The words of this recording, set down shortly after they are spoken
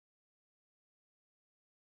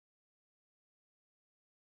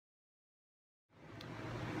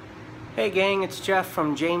Hey gang, it's Jeff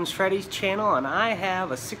from James Freddy's channel, and I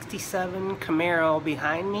have a 67 Camaro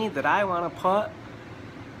behind me that I want to put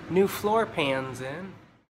new floor pans in.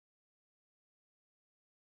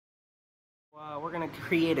 We're going to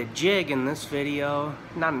create a jig in this video,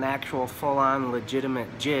 not an actual full-on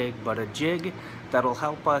legitimate jig, but a jig that'll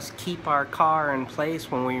help us keep our car in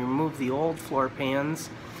place when we remove the old floor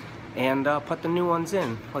pans and put the new ones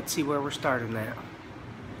in. Let's see where we're starting at.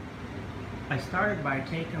 I started by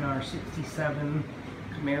taking our 67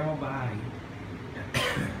 Camaro body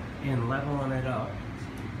and leveling it up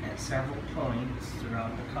at several points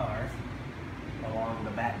throughout the car, along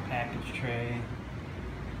the back package tray,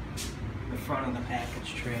 the front of the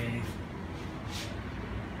package tray,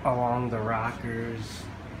 along the rockers,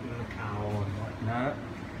 and the cowl and whatnot.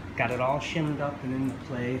 Got it all shimmed up and into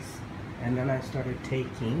place, and then I started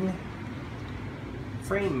taking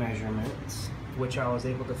frame measurements, which I was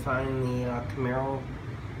able to find the Camaro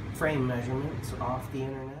frame measurements off the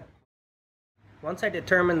internet. Once I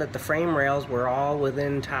determined that the frame rails were all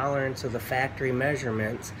within tolerance of the factory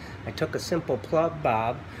measurements, I took a simple plug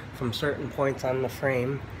bob from certain points on the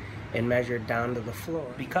frame and measured down to the floor.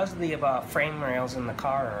 Because the frame rails in the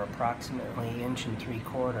car are approximately 1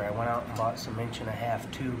 3/4, I went out and bought some 1.5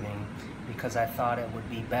 inch tubing because I thought it would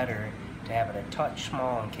be better to have it a touch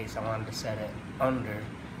small in case I wanted to set it under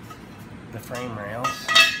the frame rails,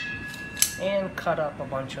 and cut up a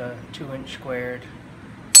bunch of 2-inch squared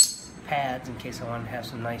pads in case I wanted to have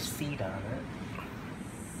some nice feet on it.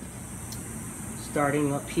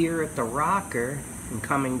 Starting up here at the rocker and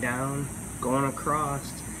coming down, going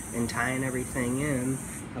across and tying everything in,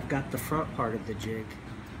 I've got the front part of the jig.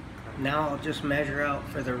 Now I'll just measure out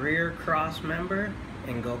for the rear cross member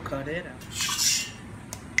and go cut it out.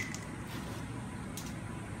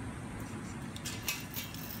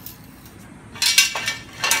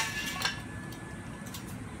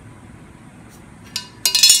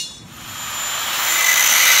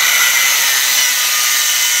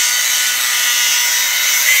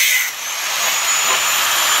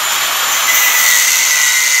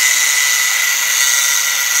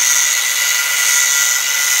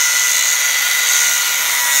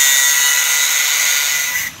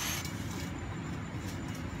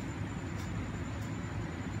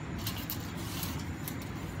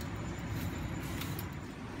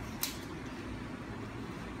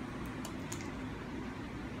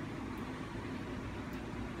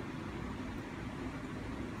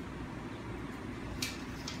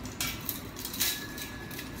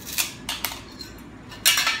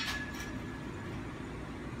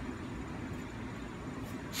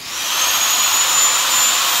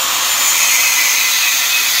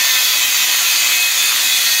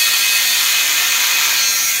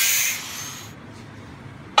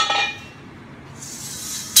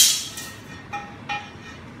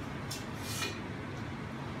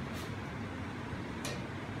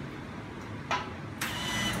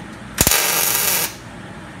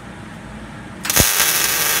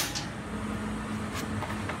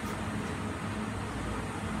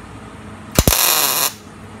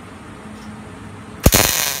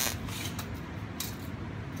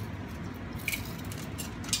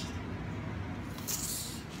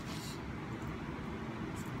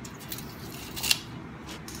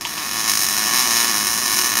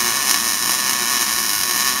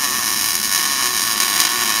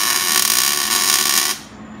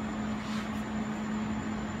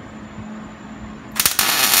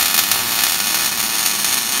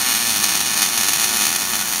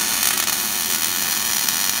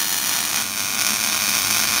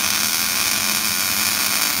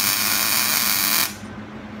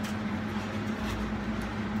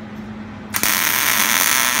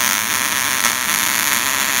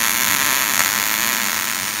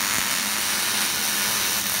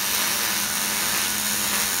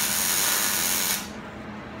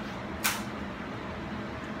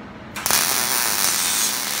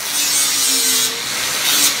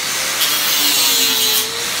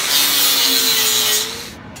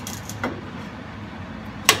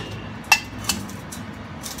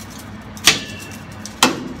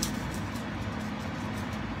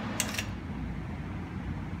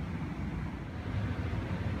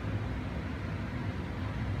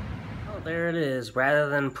 There it is. Rather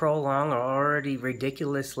than prolong an already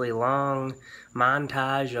ridiculously long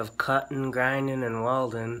montage of cutting, grinding, and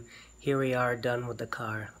welding, here we are done with the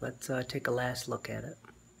car. Let's take a last look at it.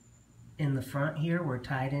 In the front here, we're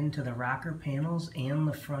tied into the rocker panels and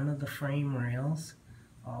the front of the frame rails,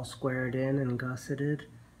 all squared in and gusseted.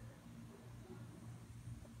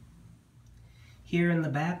 Here in the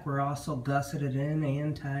back, we're also gusseted in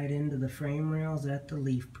and tied into the frame rails at the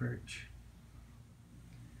leaf perch.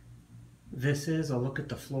 This is a look at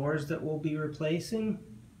the floors that we'll be replacing.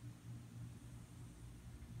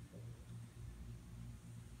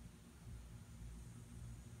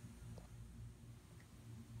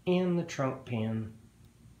 And the trunk pan.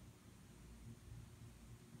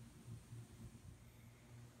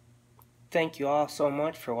 Thank you all so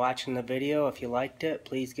much for watching the video. If you liked it,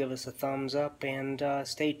 please give us a thumbs up and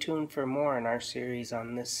stay tuned for more in our series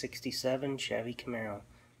on this '67 Chevy Camaro.